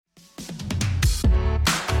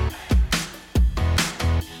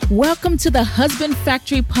Welcome to the Husband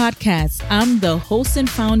Factory podcast. I'm the host and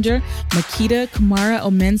founder, Makita Kamara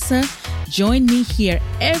Omensa. Join me here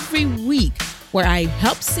every week where I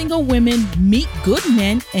help single women meet good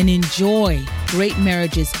men and enjoy great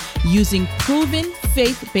marriages using proven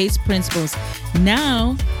faith-based principles.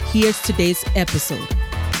 Now, here's today's episode.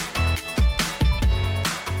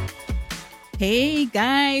 Hey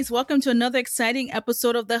guys, welcome to another exciting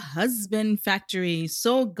episode of the Husband Factory.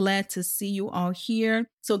 So glad to see you all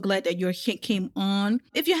here. So glad that your hit came on.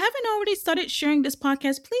 If you haven't already started sharing this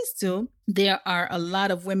podcast, please do. There are a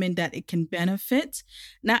lot of women that it can benefit.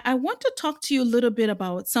 Now, I want to talk to you a little bit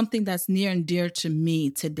about something that's near and dear to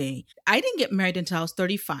me today. I didn't get married until I was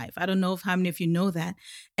 35. I don't know if how many of you know that.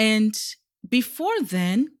 And before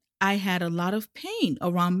then, I had a lot of pain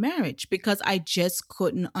around marriage because I just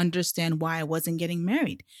couldn't understand why I wasn't getting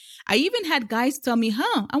married. I even had guys tell me,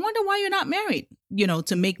 I wonder why you're not married,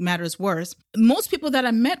 to make matters worse. Most people that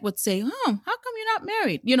I met would say, how come you're not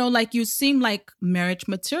married? Like you seem like marriage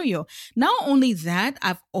material. Not only that,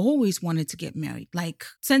 I've always wanted to get married. Like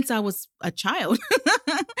since I was a child,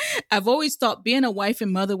 I've always thought being a wife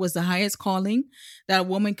and mother was the highest calling that a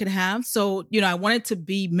woman could have. So, I wanted to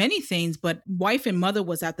be many things, but wife and mother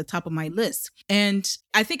was at the top of my list. And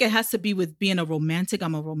I think it has to be with being a romantic.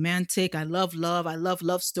 I'm a romantic. I love love. I love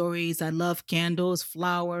love stories. I love candles,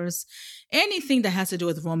 flowers, anything that has to do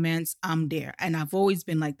with romance. I'm there. And I've always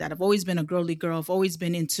been like that. I've always been a girly girl. I've always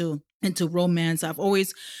been into romance. I've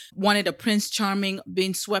always wanted a Prince Charming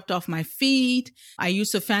being swept off my feet. I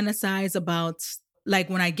used to fantasize about like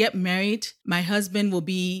when I get married, my husband will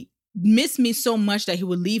miss me so much that he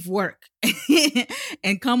would leave work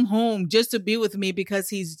and come home just to be with me because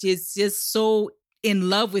he's just so in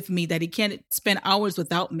love with me that he can't spend hours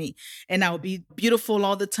without me. And I would be beautiful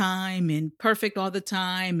all the time and perfect all the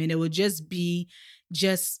time. And it would just be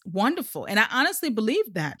just wonderful. And I honestly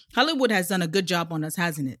believe that. Hollywood has done a good job on us,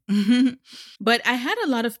 hasn't it? But I had a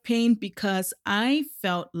lot of pain because I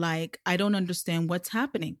felt like I don't understand what's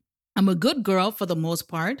happening. I'm a good girl for the most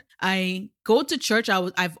part. I go to church.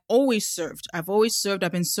 I've always served.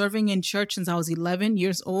 I've been serving in church since I was 11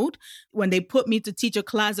 years old when they put me to teach a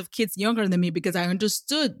class of kids younger than me because I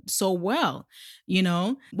understood so well.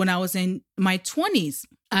 When I was in my 20s,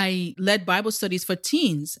 I led Bible studies for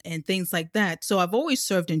teens and things like that. So I've always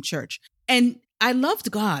served in church and I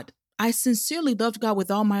loved God. I sincerely loved God with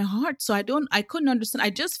all my heart. So I couldn't understand. I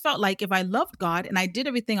just felt like if I loved God and I did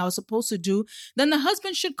everything I was supposed to do, then the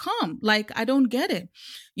husband should come. Like, I don't get it,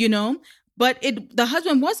 but the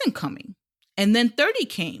husband wasn't coming. And then 30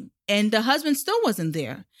 came and the husband still wasn't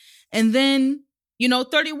there. And then,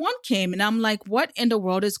 31 came and I'm like, what in the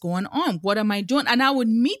world is going on? What am I doing? And I would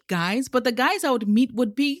meet guys, but the guys I would meet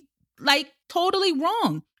would be like totally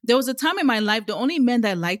wrong. There was a time in my life, the only men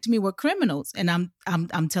that liked me were criminals. And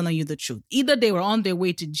I'm telling you the truth. Either they were on their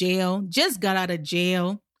way to jail, just got out of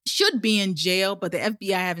jail, should be in jail, but the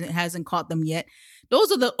FBI hasn't caught them yet.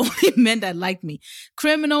 Those are the only men that liked me.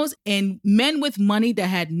 Criminals and men with money that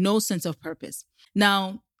had no sense of purpose.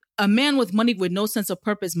 Now, a man with money with no sense of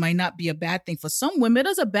purpose might not be a bad thing for some women. It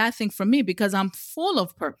is a bad thing for me because I'm full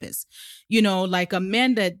of purpose. Like a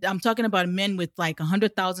man that I'm talking about men with like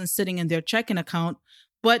 100,000 sitting in their checking account,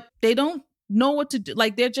 but they don't know what to do.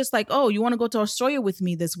 Like, they're just like, oh, you want to go to Australia with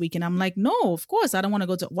me this weekend? I'm like, no, of course I don't want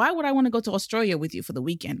to why would I want to go to Australia with you for the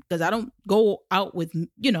weekend? Because I don't go out with,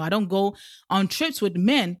 I don't go on trips with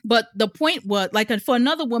men. But the point was like for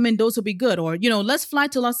another woman, those would be good. Or, let's fly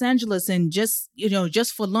to Los Angeles and just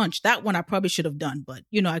for lunch. That one I probably should have done, but,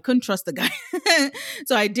 I couldn't trust the guy.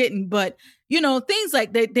 So I didn't. But, things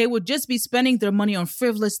like they would just be spending their money on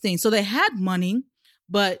frivolous things. So they had money,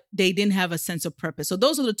 but they didn't have a sense of purpose. So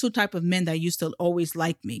those are the two type of men that used to always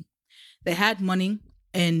like me. They had money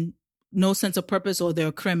and no sense of purpose, or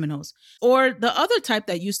they're criminals. Or the other type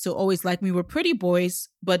that used to always like me were pretty boys,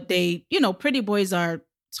 but pretty boys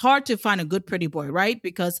it's hard to find a good pretty boy, right?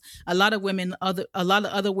 Because a lot of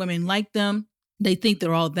other women like them. They think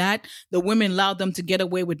they're all that. The women allowed them to get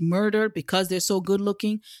away with murder because they're so good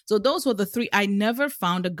looking. So those were the three. I never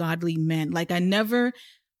found a godly man. Like I never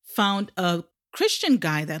found a Christian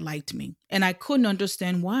guy that liked me. And I couldn't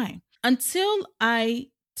understand why until I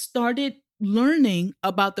started learning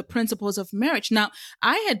about the principles of marriage. Now,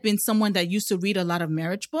 I had been someone that used to read a lot of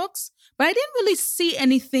marriage books, but I didn't really see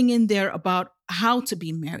anything in there about how to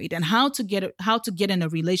be married and how to get in a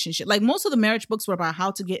relationship. Like most of the marriage books were about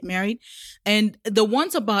how to get married. And the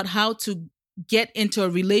ones about how to get into a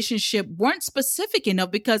relationship weren't specific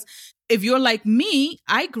enough because if you're like me,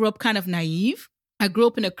 I grew up kind of naive. I grew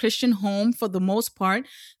up in a Christian home for the most part.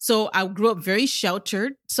 So I grew up very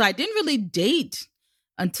sheltered. So I didn't really date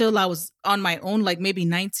until I was on my own, like maybe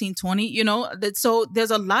 19, 20, So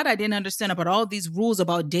there's a lot I didn't understand about all these rules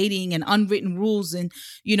about dating and unwritten rules. And,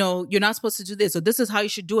 you're not supposed to do this, or this is how you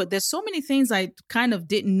should do it. There's so many things I kind of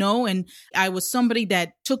didn't know. And I was somebody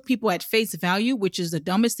that took people at face value, which is the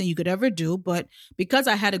dumbest thing you could ever do. But because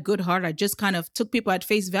I had a good heart, I just kind of took people at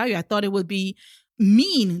face value. I thought it would be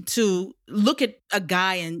mean to look at a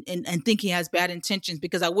guy and think he has bad intentions,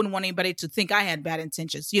 because I wouldn't want anybody to think I had bad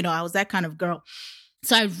intentions. I was that kind of girl.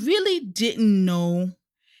 So I really didn't know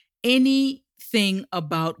anything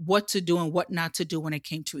about what to do and what not to do when it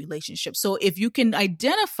came to relationships. So if you can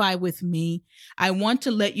identify with me, I want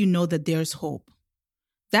to let you know that there's hope.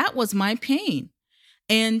 That was my pain.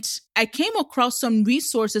 And I came across some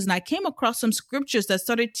resources and I came across some scriptures that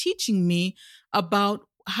started teaching me about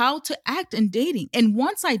how to act in dating. And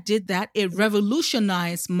once I did that, it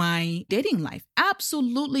revolutionized my dating life.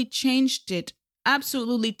 Absolutely changed it.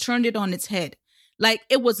 Absolutely turned it on its head. Like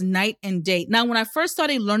it was night and day. Now, when I first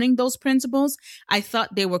started learning those principles, I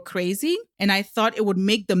thought they were crazy. And I thought it would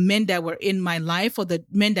make the men that were in my life, or the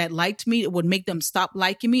men that liked me, it would make them stop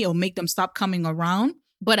liking me or make them stop coming around.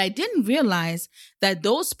 But I didn't realize that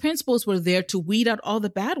those principles were there to weed out all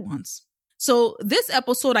the bad ones. So this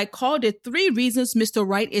episode, I called it 3 Reasons Mr.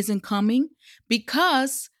 Right Isn't Coming,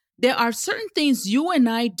 because there are certain things you and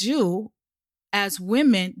I do as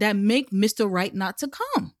women that make Mr. Right not to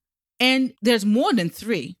come. And there's more than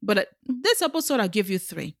 3, but this episode, I'll give you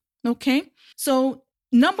 3. Okay. So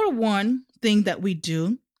number 1 thing that we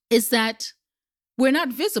do is that we're not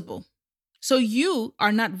visible. So you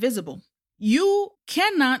are not visible. You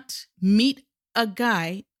cannot meet a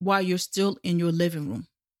guy while you're still in your living room.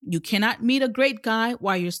 You cannot meet a great guy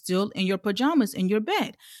while you're still in your pajamas in your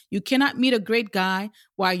bed. You cannot meet a great guy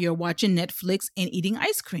while you're watching Netflix and eating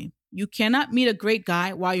ice cream. You cannot meet a great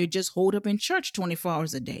guy while you're just holed up in church 24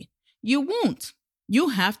 hours a day. You won't. You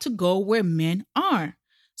have to go where men are.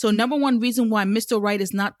 So number 1 reason why Mr. Right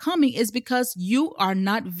is not coming is because you are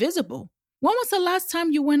not visible. When was the last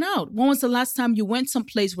time you went out? When was the last time you went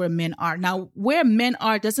someplace where men are? Now, where men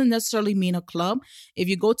are doesn't necessarily mean a club. If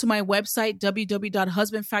you go to my website,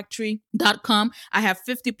 www.husbandfactory.com, I have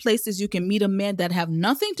 50 places you can meet a man that have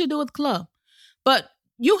nothing to do with club. But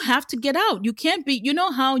you have to get out. You can't be,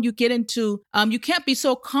 how you get into, you can't be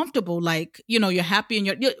so comfortable, like, you're happy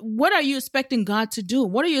and what are you expecting God to do?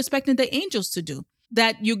 What are you expecting the angels to do?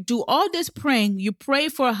 That you do all this praying, you pray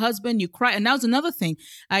for a husband, you cry. And that was another thing.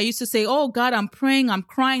 I used to say, oh God, I'm praying, I'm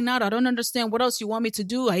crying out. I don't understand what else you want me to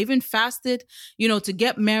do. I even fasted, to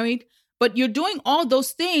get married. But you're doing all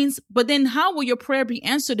those things. But then how will your prayer be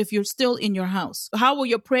answered if you're still in your house? How will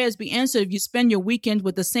your prayers be answered if you spend your weekend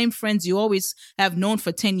with the same friends you always have known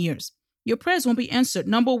for 10 years? Your prayers won't be answered.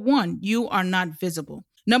 Number 1, you are not visible.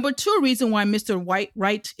 Number 2 reason why Mr.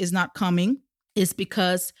 Right is not coming is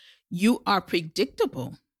because you are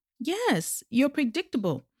predictable. Yes, you're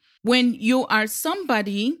predictable. When you are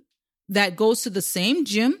somebody that goes to the same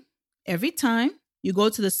gym every time, you go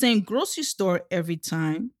to the same grocery store every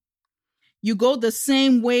time, you go the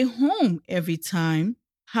same way home every time,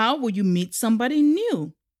 how will you meet somebody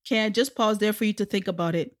new? Okay, I just pause there for you to think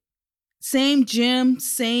about it. Same gym,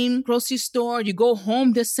 same grocery store, you go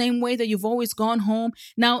home the same way that you've always gone home.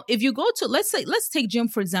 Now, if you go to, let's take gym,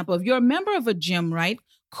 for example. If you're a member of a gym, right?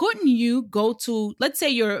 Couldn't you go to, let's say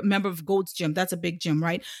you're a member of Gold's Gym. That's a big gym,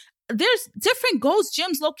 right? There's different Gold's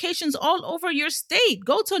Gyms locations all over your state.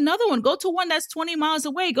 Go to another one. Go to one that's 20 miles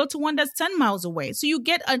away. Go to one that's 10 miles away. So you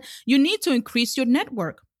need to increase your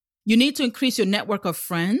network. You need to increase your network of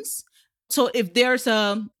friends. So if there's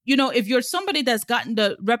if you're somebody that's gotten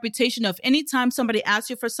the reputation of anytime somebody asks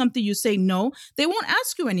you for something, you say no, they won't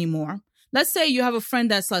ask you anymore. Let's say you have a friend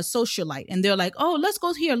that's a socialite and they're like, oh, let's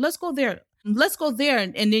go here. Let's go there. Let's go there.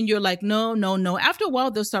 And then you're like, no. After a while,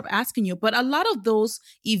 they'll start asking you. But a lot of those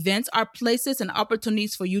events are places and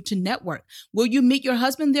opportunities for you to network. Will you meet your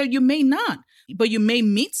husband there? You may not. But you may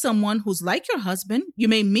meet someone who's like your husband. You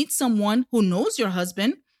may meet someone who knows your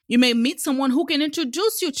husband. You may meet someone who can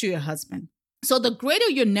introduce you to your husband. So the greater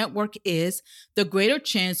your network is, the greater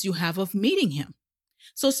chance you have of meeting him.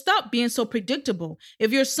 So stop being so predictable.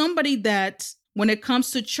 If you're somebody that, when it comes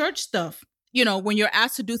to church stuff, when you're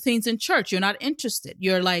asked to do things in church, you're not interested.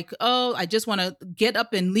 You're like, oh, I just want to get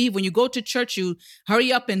up and leave. When you go to church, you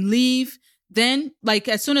hurry up and leave. Then, like,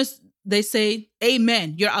 as soon as they say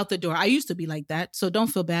amen, you're out the door. I used to be like that, so don't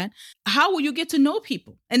feel bad. How will you get to know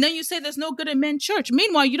people? And then you say there's no good in men church.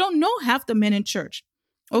 Meanwhile, you don't know half the men in church.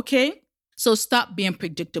 Okay? So stop being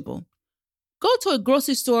predictable. Go to a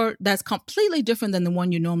grocery store that's completely different than the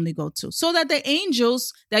one you normally go to, so that the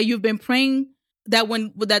angels that you've been praying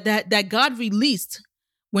that God released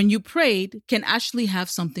when you prayed, can actually have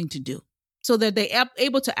something to do so that they are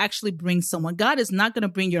able to actually bring someone. God is not going to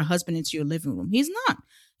bring your husband into your living room. He's not.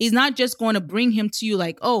 He's not just going to bring him to you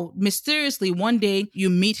like, oh, mysteriously, one day you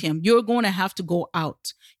meet him. You're going to have to go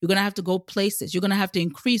out. You're going to have to go places. You're going to have to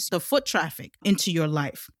increase the foot traffic into your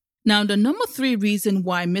life. Now, the number 3 reason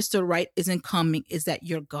why Mr. Right isn't coming is that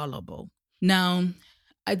you're gullible. Now,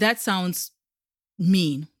 that sounds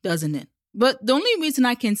mean, doesn't it? But the only reason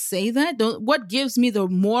I can say that, what gives me the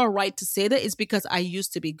moral right to say that, is because I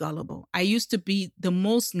used to be gullible. I used to be the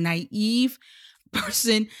most naive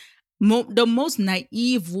person, the most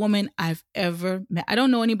naive woman I've ever met. I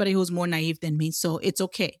don't know anybody who's more naive than me, so it's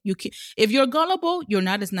okay. If you're gullible, you're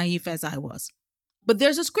not as naive as I was. But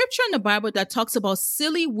there's a scripture in the Bible that talks about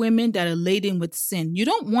silly women that are laden with sin. You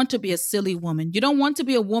don't want to be a silly woman. You don't want to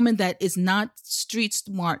be a woman that is not street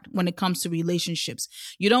smart when it comes to relationships.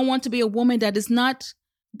 You don't want to be a woman that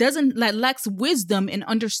lacks wisdom and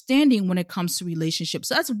understanding when it comes to relationships.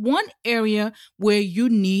 So that's one area where you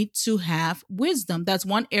need to have wisdom. That's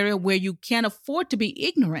one area where you can't afford to be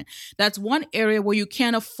ignorant. That's one area where you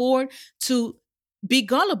can't afford to be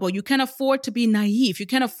gullible. You can't afford to be naive. You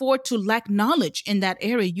can't afford to lack knowledge in that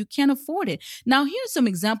area. You can't afford it. Now, here's some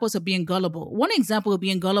examples of being gullible. One example of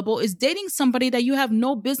being gullible is dating somebody that you have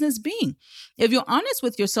no business being. If you're honest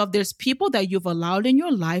with yourself, there's people that you've allowed in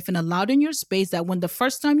your life and allowed in your space that when the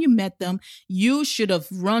first time you met them, you should have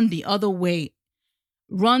run the other way.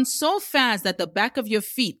 Run so fast that the back of your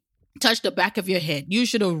feet touched the back of your head. You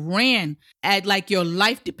should have ran at like your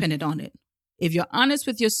life depended on it. If you're honest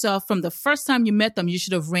with yourself, from the first time you met them, you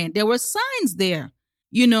should have ran. There were signs there,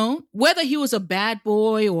 whether he was a bad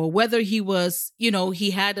boy or whether he was,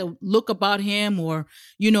 he had a look about him or,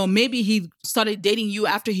 maybe he started dating you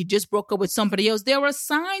after he just broke up with somebody else. There were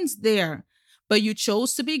signs there, but you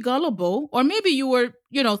chose to be gullible. Or maybe you were,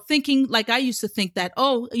 thinking like I used to think that,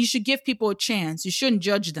 oh, you should give people a chance. You shouldn't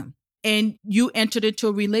judge them. And you entered into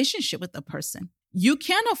a relationship with the person. You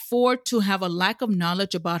can't afford to have a lack of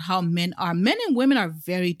knowledge about how men are. Men and women are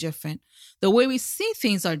very different. The way we see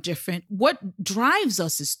things are different. What drives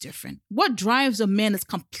us is different. What drives a man is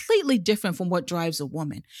completely different from what drives a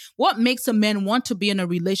woman. What makes a man want to be in a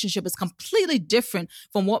relationship is completely different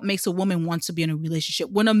from what makes a woman want to be in a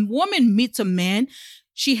relationship. When a woman meets a man,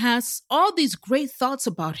 she has all these great thoughts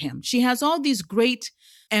about him. She has all these great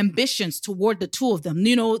ambitions toward the two of them.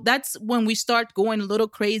 That's when we start going a little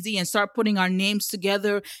crazy and start putting our names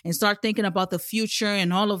together and start thinking about the future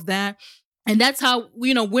and all of that. And that's how,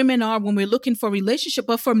 women are when we're looking for a relationship.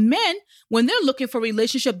 But for men, when they're looking for a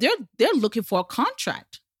relationship, they're looking for a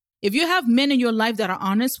contract. If you have men in your life that are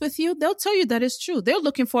honest with you, they'll tell you that is true. They're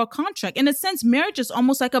looking for a contract. In a sense, marriage is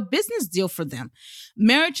almost like a business deal for them.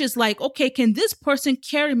 Marriage is like, okay, can this person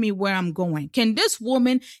carry me where I'm going? Can this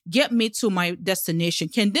woman get me to my destination?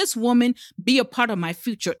 Can this woman be a part of my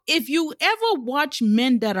future? If you ever watch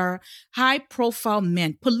men that are high profile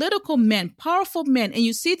men, political men, powerful men, and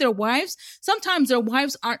you see their wives, sometimes their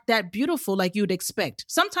wives aren't that beautiful like you'd expect.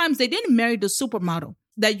 Sometimes they didn't marry the supermodel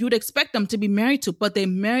that you'd expect them to be married to, but they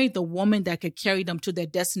married the woman that could carry them to their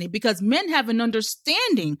destiny, because men have an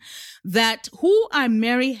understanding that who I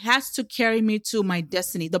marry has to carry me to my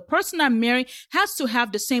destiny. The person I marry has to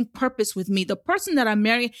have the same purpose with me. The person that I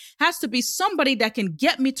marry has to be somebody that can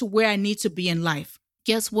get me to where I need to be in life.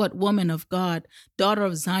 Guess what, woman of God, daughter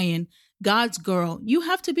of Zion, God's girl, you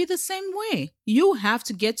have to be the same way. You have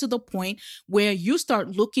to get to the point where you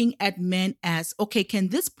start looking at men as, okay, can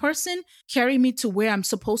this person carry me to where I'm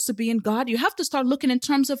supposed to be in God? You have to start looking in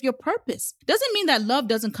terms of your purpose. Doesn't mean that love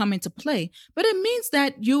doesn't come into play, but it means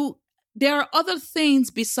that there are other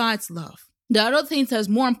things besides love. There are other things that's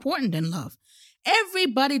more important than love.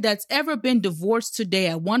 Everybody that's ever been divorced today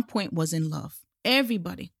at one point was in love.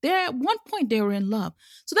 Everybody. At one point they were in love.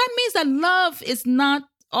 So that means that love is not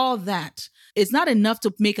all that. It's not enough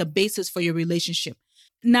to make a basis for your relationship.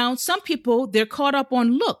 Now, some people, they're caught up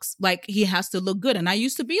on looks, like he has to look good. And I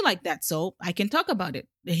used to be like that, so I can talk about it.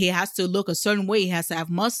 He has to look a certain way. He has to have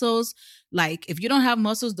muscles. Like, if you don't have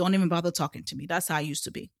muscles, don't even bother talking to me. That's how I used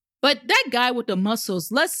to be. But that guy with the muscles,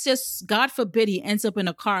 let's just, God forbid, he ends up in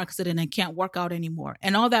a car accident and can't work out anymore.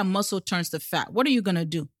 And all that muscle turns to fat. What are you going to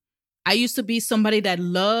do? I used to be somebody that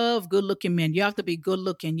loved good-looking men. You have to be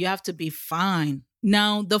good-looking. You have to be fine.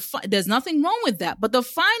 Now, there's nothing wrong with that. But the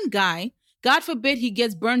fine guy, God forbid he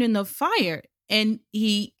gets burned in the fire and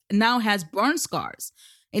he now has burn scars.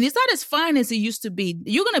 And he's not as fine as he used to be.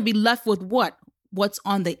 You're going to be left with what? What's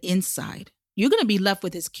on the inside. You're going to be left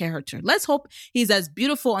with his character. Let's hope he's as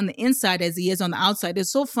beautiful on the inside as he is on the outside.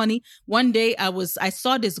 It's so funny. One day I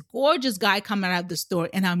saw this gorgeous guy coming out of the store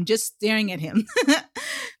and I'm just staring at him.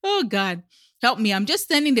 Oh, God. help me. I'm just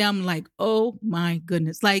standing there. I'm like, oh my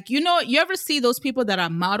goodness. Like, you ever see those people that are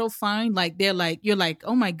model fine? Like, you're like,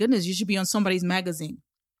 oh my goodness, you should be on somebody's magazine.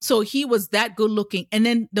 So he was that good looking. And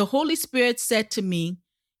then the Holy Spirit said to me,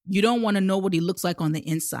 you don't want to know what he looks like on the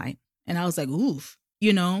inside. And I was like, oof,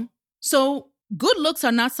 So good looks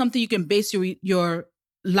are not something you can base your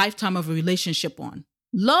lifetime of a relationship on.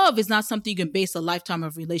 Love is not something you can base a lifetime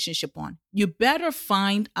of relationship on. You better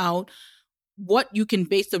find out what you can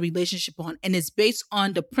base the relationship on. And it's based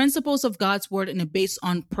on the principles of God's word and it's based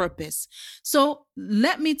on purpose. So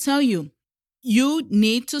let me tell you, you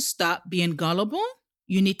need to stop being gullible.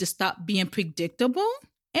 You need to stop being predictable.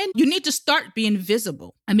 And you need to start being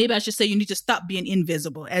visible. And maybe I should say you need to stop being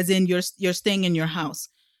invisible, as in you're staying in your house.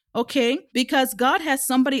 Okay? Because God has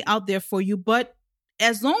somebody out there for you, but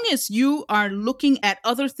as long as you are looking at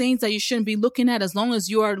other things that you shouldn't be looking at, as long as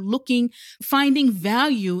you are finding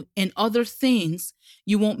value in other things,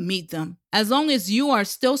 you won't meet them. As long as you are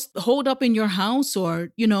still holed up in your house or,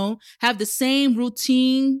 have the same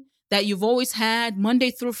routine that you've always had Monday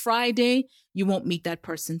through Friday, you won't meet that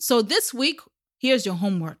person. So this week, here's your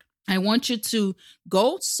homework. I want you to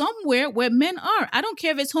go somewhere where men are. I don't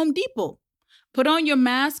care if it's Home Depot. Put on your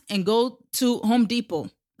mask and go to Home Depot.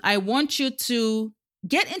 I want you to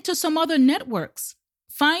get into some other networks.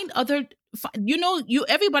 Find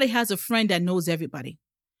everybody has a friend that knows everybody.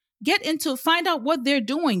 Find out what they're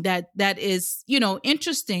doing that is,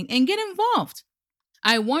 interesting, and get involved.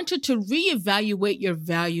 I want you to reevaluate your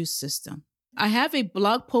value system. I have a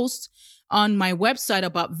blog post on my website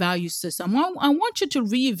about value system. I want you to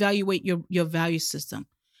reevaluate your value system.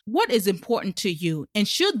 What is important to you? And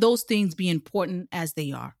should those things be important as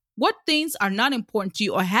they are? What things are not important to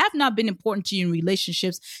you or have not been important to you in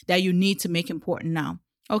relationships that you need to make important now?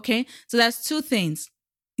 Okay, so that's two things.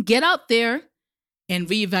 Get out there and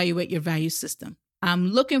reevaluate your value system. I'm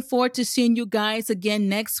looking forward to seeing you guys again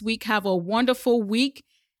next week. Have a wonderful week.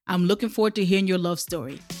 I'm looking forward to hearing your love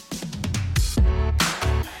story.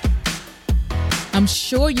 I'm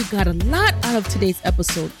sure you got a lot out of today's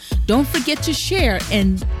episode. Don't forget to share.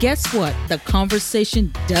 And guess what? The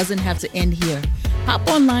conversation doesn't have to end here. Hop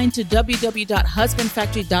online to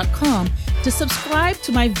www.husbandfactory.com to subscribe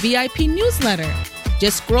to my VIP newsletter.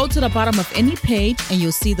 Just scroll to the bottom of any page and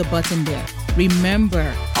you'll see the button there.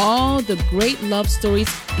 Remember, all the great love stories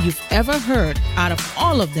you've ever heard, out of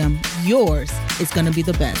all of them, yours is going to be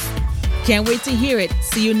the best. Can't wait to hear it.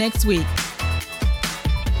 See you next week.